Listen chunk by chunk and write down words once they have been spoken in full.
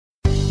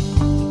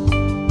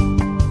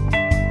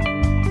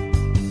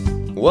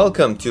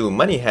Welcome to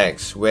Money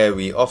Hacks, where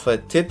we offer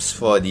tips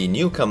for the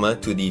newcomer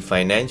to the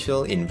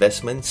financial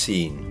investment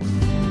scene.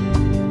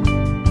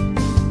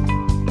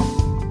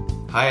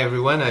 Hi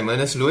everyone, I'm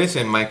Ernest Lewis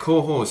and my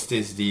co-host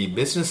is the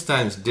Business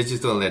Times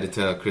digital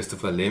editor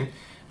Christopher Lim.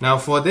 Now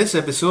for this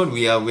episode,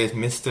 we are with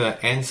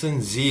Mr.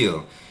 Anson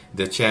Zeal,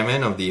 the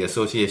chairman of the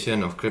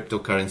Association of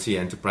Cryptocurrency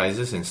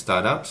Enterprises and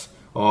Startups,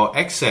 or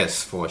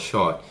Access for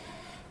short.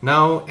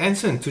 Now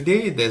Anson,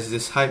 today there's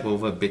this hype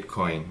over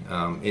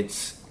Bitcoin.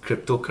 It's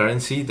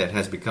cryptocurrency that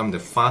has become the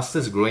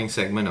fastest growing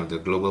segment of the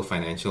global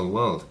financial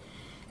world.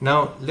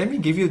 Now, let me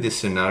give you this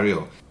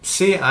scenario.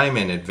 Say I'm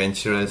an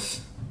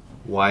adventurous,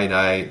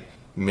 wide-eyed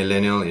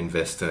millennial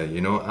investor.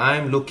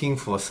 I'm looking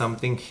for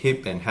something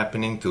hip and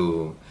happening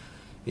to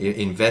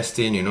invest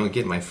in,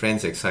 get my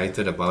friends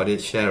excited about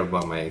it, share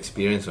about my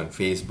experience on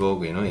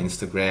Facebook,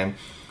 Instagram.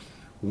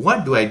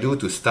 What do I do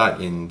to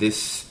start in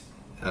this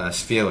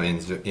sphere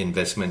of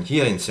investment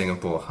here in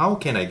Singapore? How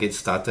can I get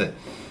started?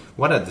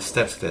 What are the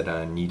steps that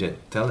are needed?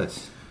 Tell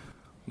us.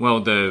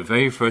 Well, the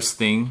very first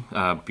thing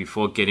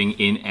before getting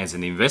in as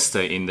an investor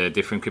in the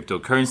different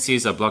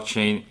cryptocurrencies or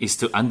blockchain is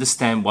to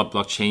understand what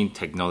blockchain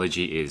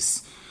technology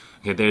is.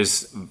 Okay,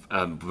 there's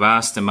a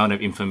vast amount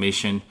of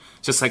information.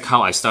 Just like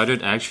how I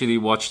started, I actually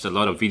watched a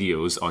lot of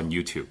videos on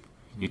YouTube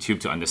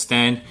to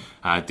understand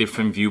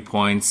different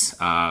viewpoints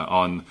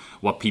on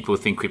what people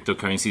think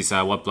cryptocurrencies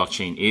are, what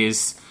blockchain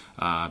is.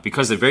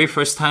 Because the very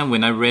first time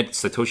when I read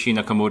Satoshi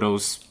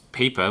Nakamoto's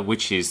paper,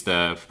 which is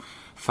the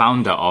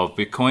founder of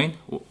Bitcoin,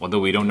 although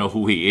we don't know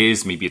who he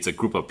is, maybe it's a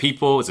group of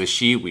people, it's a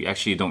she, we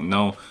actually don't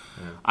know.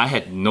 I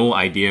had no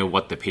idea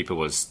what the paper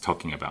was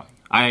talking about.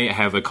 I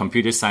have a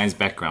computer science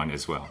background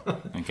as well.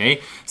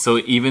 Okay, so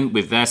even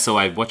with that,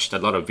 I watched a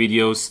lot of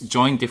videos,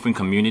 joined different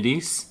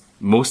communities.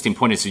 Most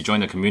important is to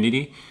join the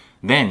community,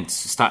 then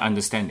start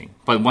understanding.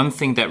 But one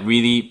thing that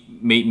really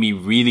made me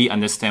really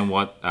understand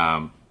what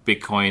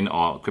Bitcoin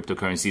or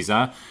cryptocurrencies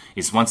are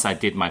is once I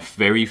did my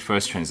very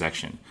first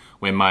transaction.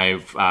 When my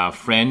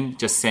friend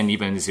just sent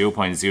even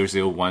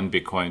 0.001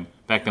 Bitcoin,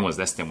 back then was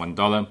less than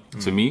 $1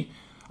 to me,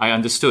 I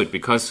understood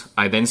because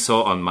I then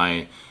saw on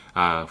my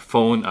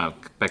phone,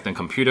 back then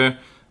computer,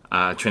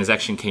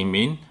 transaction came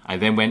in. I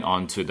then went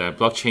on to the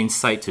blockchain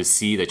site to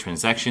see the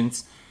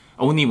transactions.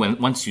 Only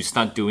once you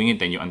start doing it,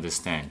 then you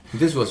understand.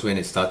 This was when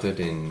it started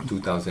in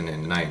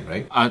 2009,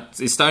 right?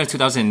 It started in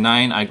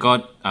 2009. I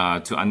got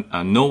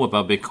to know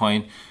about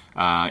Bitcoin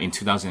in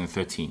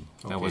 2013.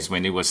 That was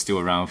when it was still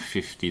around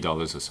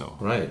 $50 or so.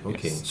 Right,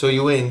 okay. Yes. So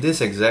you were in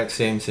this exact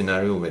same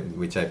scenario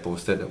which I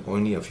posted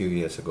only a few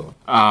years ago.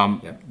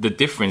 The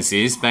difference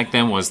is back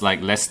then was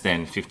like less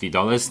than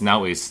 $50.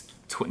 Now it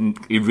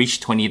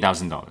reached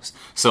 $20,000.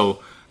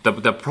 So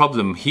the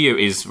problem here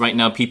is right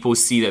now people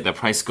see that the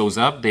price goes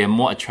up. They are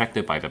more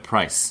attracted by the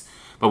price.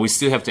 But we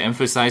still have to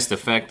emphasize the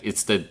fact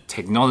it's the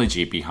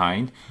technology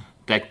behind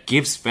that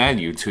gives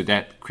value to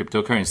that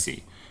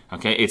cryptocurrency.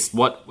 Okay, it's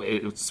what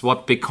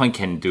Bitcoin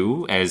can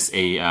do as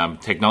a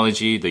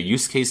technology. The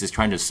use case is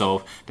trying to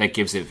solve that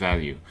gives it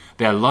value.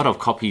 There are a lot of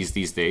copies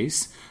these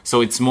days,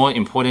 so it's more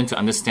important to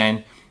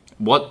understand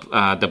what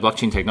the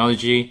blockchain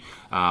technology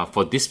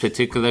for this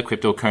particular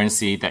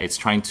cryptocurrency that it's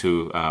trying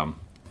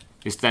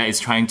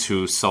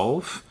to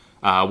solve.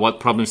 What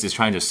problems it's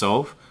trying to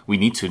solve. We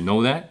need to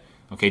know that.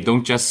 Okay,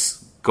 don't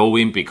just go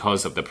in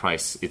because of the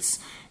price.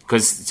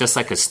 Because just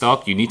like a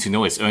stock, you need to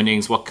know its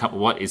earnings,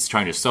 what it's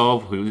trying to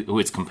solve, who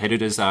its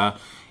competitors are.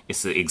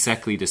 It's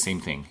exactly the same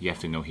thing you have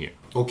to know here.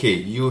 Okay,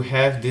 you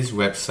have this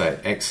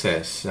website,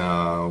 Access.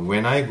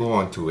 When I go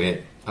onto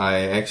it,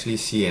 I actually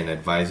see an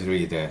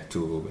advisory there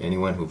to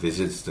anyone who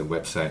visits the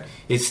website.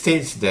 It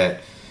states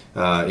that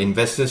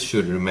investors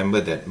should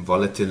remember that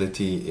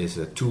volatility is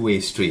a two-way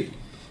street.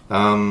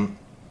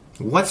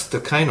 What's the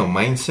kind of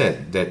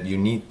mindset that you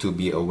need to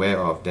be aware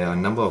of? There are a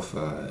number of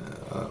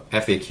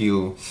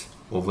FAQs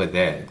over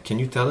there. Can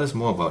you tell us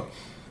more about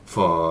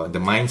for the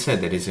mindset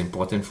that is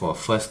important for a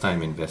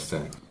first-time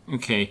investor?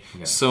 Okay,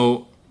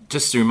 So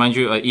just to remind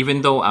you,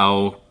 even though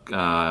our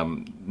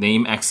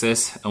name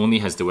Access only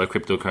has the word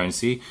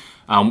cryptocurrency,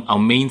 our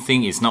main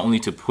thing is not only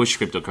to push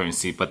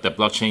cryptocurrency, but the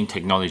blockchain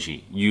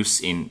technology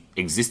used in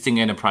existing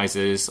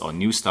enterprises or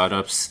new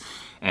startups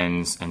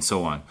and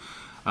so on.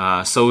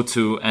 So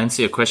to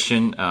answer your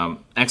question,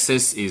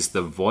 Access is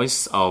the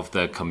voice of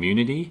the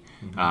community.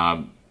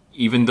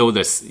 Even though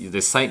the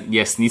site,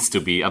 needs to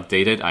be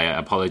updated, I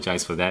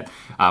apologize for that.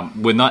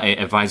 We're not an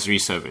advisory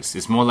service.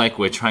 It's more like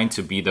we're trying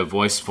to be the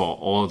voice for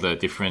all the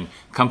different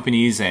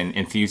companies and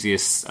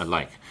enthusiasts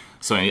alike.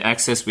 So in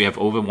Access, we have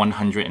over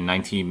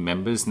 190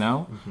 members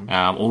now,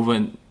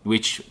 over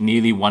which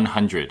nearly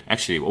 100,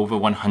 actually over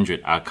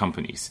 100 are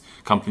companies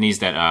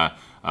that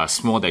are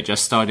small, that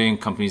just starting,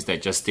 companies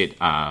that just did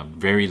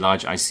very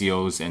large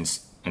ICOs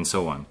and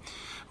so on.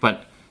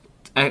 But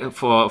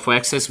for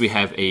Access, we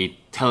have a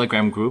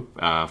Telegram group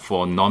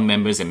for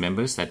non-members and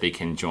members that they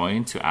can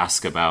join to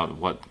ask about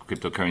what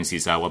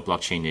cryptocurrencies are, what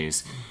blockchain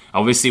is.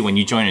 Obviously, when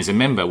you join as a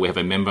member, we have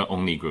a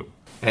member-only group.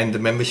 And the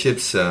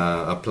memberships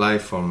apply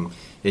from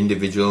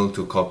individual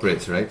to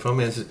corporates, right?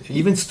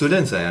 Even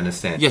students, I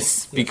understand.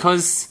 Yes,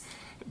 because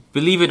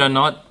believe it or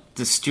not,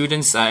 the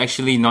students are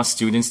actually not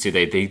students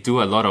today. They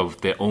do a lot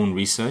of their own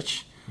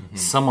research.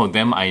 Some of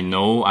them I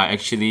know are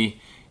actually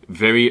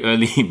very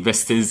early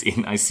investors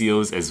in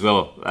ICOs as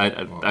well.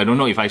 I don't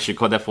know if I should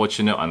call that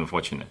fortunate or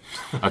unfortunate.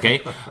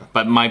 Okay?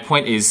 But my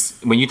point is,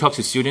 when you talk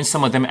to students,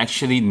 some of them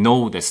actually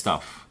know their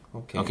stuff.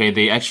 Okay?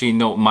 They actually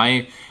know.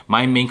 My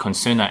main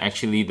concern are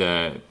actually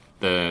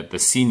the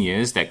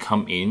seniors that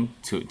come in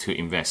to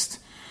invest.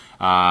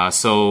 But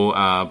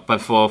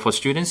for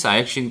students, I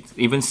actually,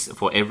 even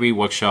for every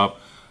workshop,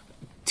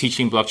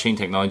 teaching blockchain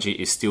technology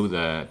is still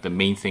the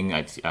main thing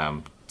I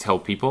tell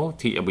people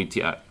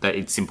that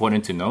it's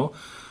important to know.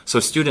 So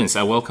students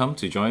are welcome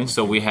to join.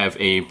 So we have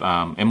a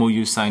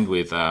MOU signed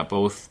with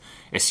both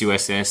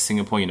SUSS,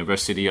 Singapore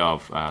University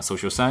of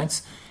Social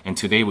Science, and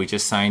today we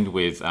just signed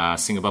with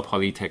Singapore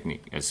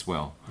Polytechnic as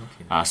well.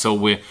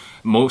 So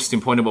most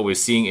important what we're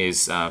seeing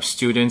is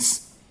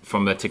students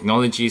from a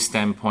technology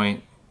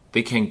standpoint,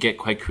 they can get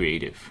quite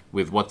creative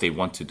with what they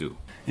want to do.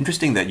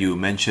 Interesting that you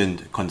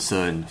mentioned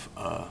concern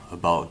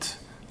about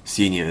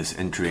seniors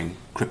entering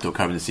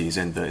cryptocurrencies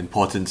and the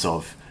importance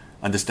of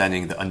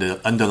understanding the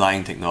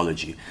underlying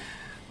technology.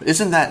 But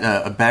isn't that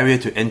a barrier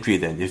to entry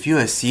then? If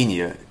you're a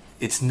senior,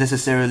 it's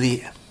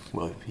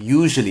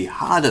usually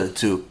harder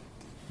to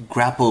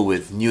grapple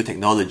with new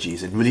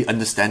technologies and really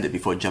understand it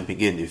before jumping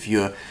in. If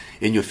you're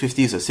in your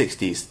 50s or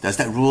 60s, does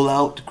that rule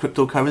out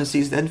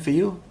cryptocurrencies then for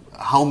you?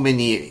 How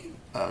many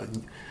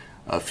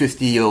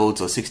 50-year-olds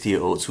or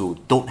 60-year-olds who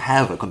don't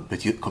have a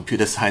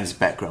computer science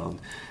background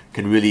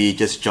can really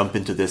just jump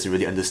into this and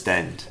really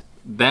understand?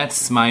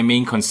 That's my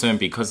main concern,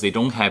 because they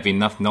don't have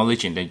enough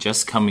knowledge and they're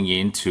just coming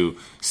in to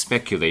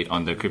speculate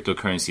on the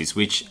cryptocurrencies,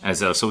 which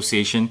as an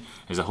association,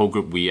 as a whole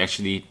group, we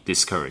actually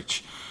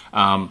discourage.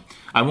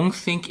 I won't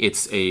think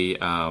it's a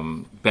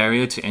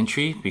barrier to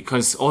entry,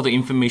 because all the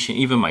information,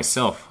 even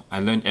myself, I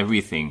learned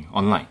everything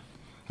online.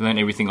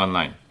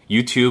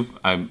 YouTube,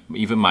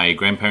 even my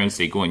grandparents,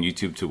 they go on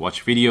YouTube to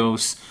watch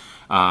videos.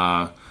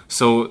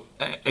 So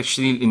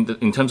actually,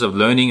 in terms of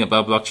learning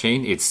about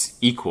blockchain, it's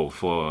equal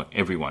for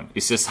everyone.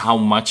 It's just how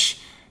much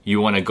you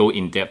want to go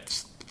in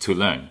depth to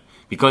learn.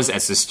 Because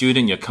as a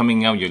student, you're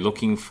coming out, you're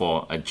looking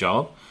for a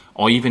job,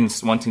 or even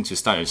wanting to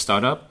start a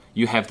startup,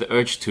 you have the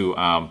urge to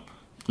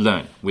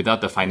learn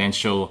without the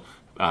financial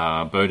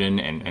burden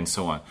and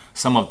so on.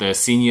 Some of the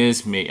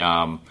seniors may,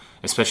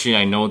 especially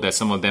I know that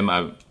some of them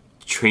are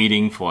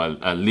trading for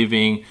a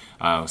living,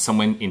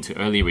 someone into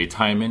early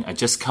retirement, are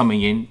just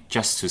coming in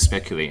just to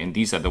speculate. And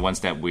these are the ones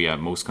that we are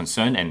most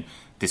concerned and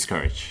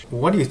discourage.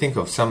 What do you think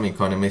of some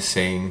economists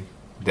saying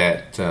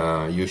that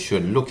you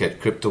should look at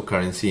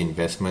cryptocurrency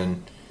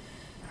investment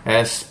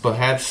as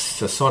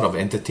perhaps a sort of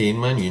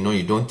entertainment?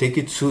 You don't take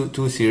it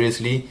too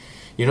seriously.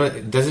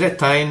 Does that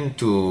tie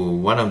into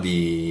one of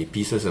the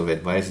pieces of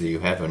advice that you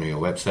have on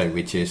your website,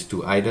 which is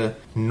to either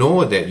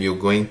know that you're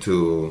going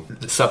to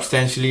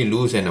substantially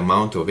lose an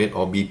amount of it,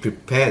 or be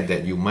prepared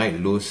that you might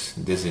lose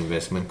this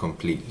investment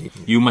completely?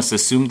 You must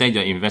assume that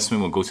your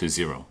investment will go to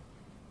zero.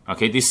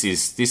 Okay, this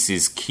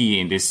is key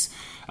in this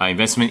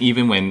investment.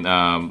 Even when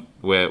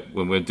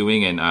we're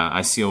doing an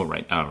ICO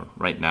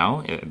right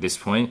now at this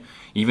point,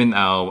 even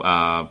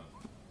our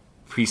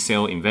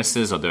pre-sale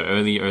investors or the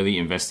early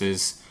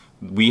investors,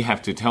 we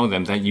have to tell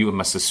them that you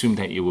must assume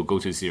that it will go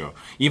to zero.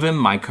 Even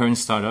my current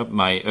startup,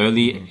 my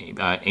early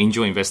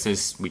angel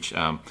investors, which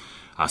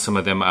some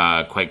of them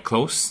are quite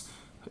close,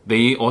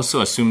 they also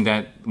assume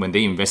that when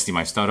they invest in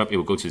my startup, it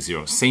will go to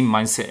zero. Same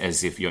mindset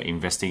as if you're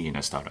investing in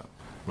a startup.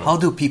 Right. How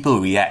do people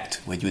react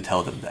when you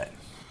tell them that?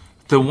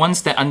 The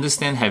ones that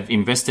understand, have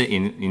invested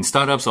in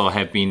startups or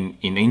have been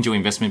in angel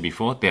investment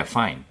before, they're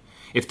fine.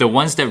 If the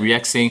ones that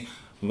react saying,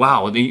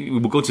 wow, it will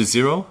go to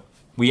zero,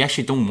 we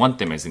actually don't want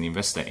them as an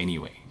investor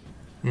anyway.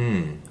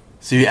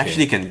 So you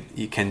actually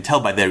can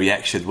tell by their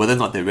reaction whether or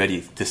not they're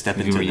ready to step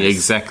into this.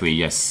 Exactly,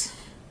 yes.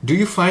 Do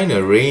you find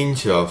a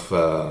range of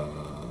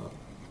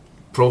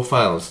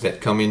profiles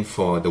that come in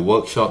for the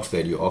workshops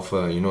that you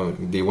offer?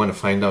 They want to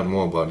find out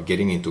more about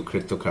getting into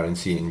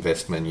cryptocurrency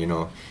investment.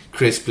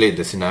 Chris played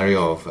the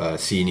scenario of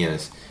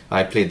seniors.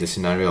 I played the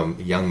scenario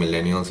of young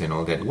millennials and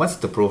all that. What's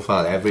the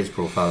average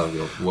profile of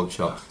your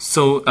workshop?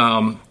 So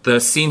the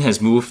scene has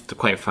moved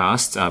quite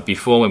fast.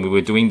 Before, when we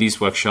were doing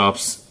these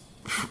workshops,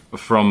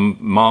 from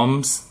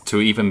moms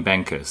to even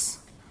bankers.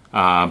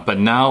 But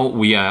now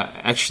we are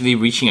actually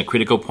reaching a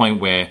critical point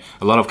where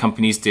a lot of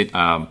companies did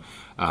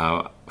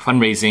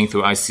fundraising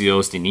through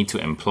ICOs they need to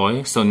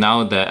employ. So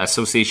now the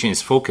association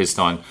is focused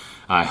on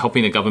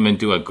helping the government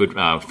do a good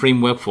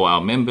framework for our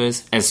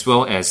members, as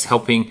well as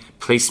helping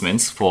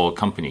placements for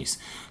companies.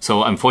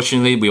 So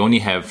unfortunately, we only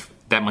have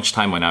that much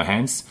time on our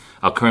hands.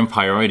 Our current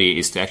priority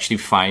is to actually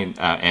find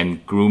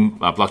and groom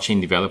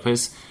blockchain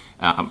developers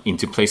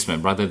into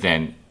placement rather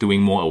than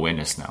doing more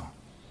awareness now.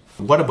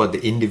 What about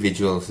the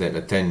individuals that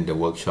attend the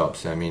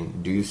workshops? I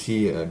mean, do you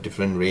see a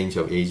different range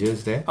of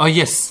ages there? Oh,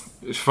 yes.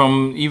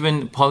 From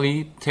even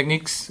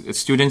polytechnics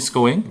students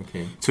going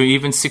to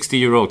even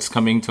 60-year-olds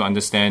coming to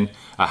understand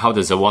how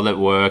does a wallet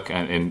work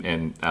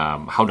and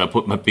how do I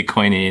put my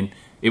Bitcoin in.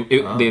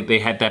 They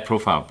had that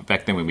profile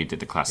back then when we did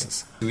the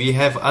classes. We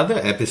have other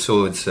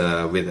episodes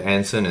with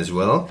Anson as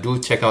well. Do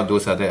check out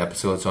those other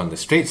episodes on the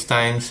Straits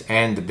Times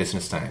and the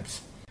Business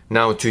Times.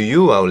 Now, to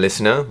you, our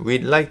listener,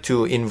 we'd like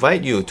to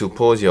invite you to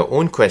pose your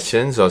own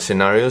questions or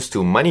scenarios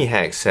to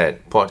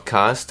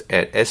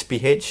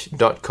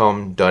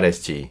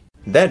moneyhacks@podcast@sph.com.sg.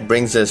 That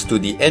brings us to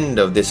the end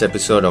of this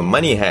episode of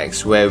Money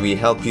Hacks, where we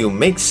help you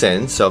make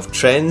sense of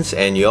trends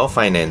and your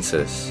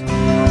finances.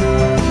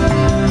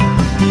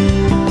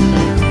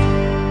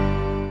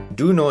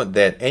 Do note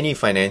that any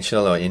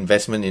financial or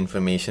investment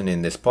information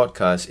in this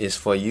podcast is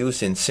for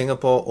use in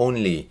Singapore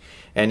only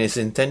and is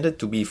intended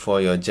to be for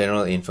your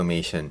general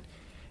information.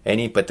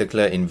 Any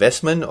particular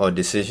investment or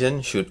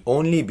decision should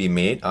only be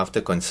made after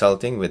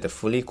consulting with a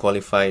fully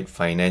qualified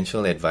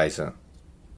financial advisor.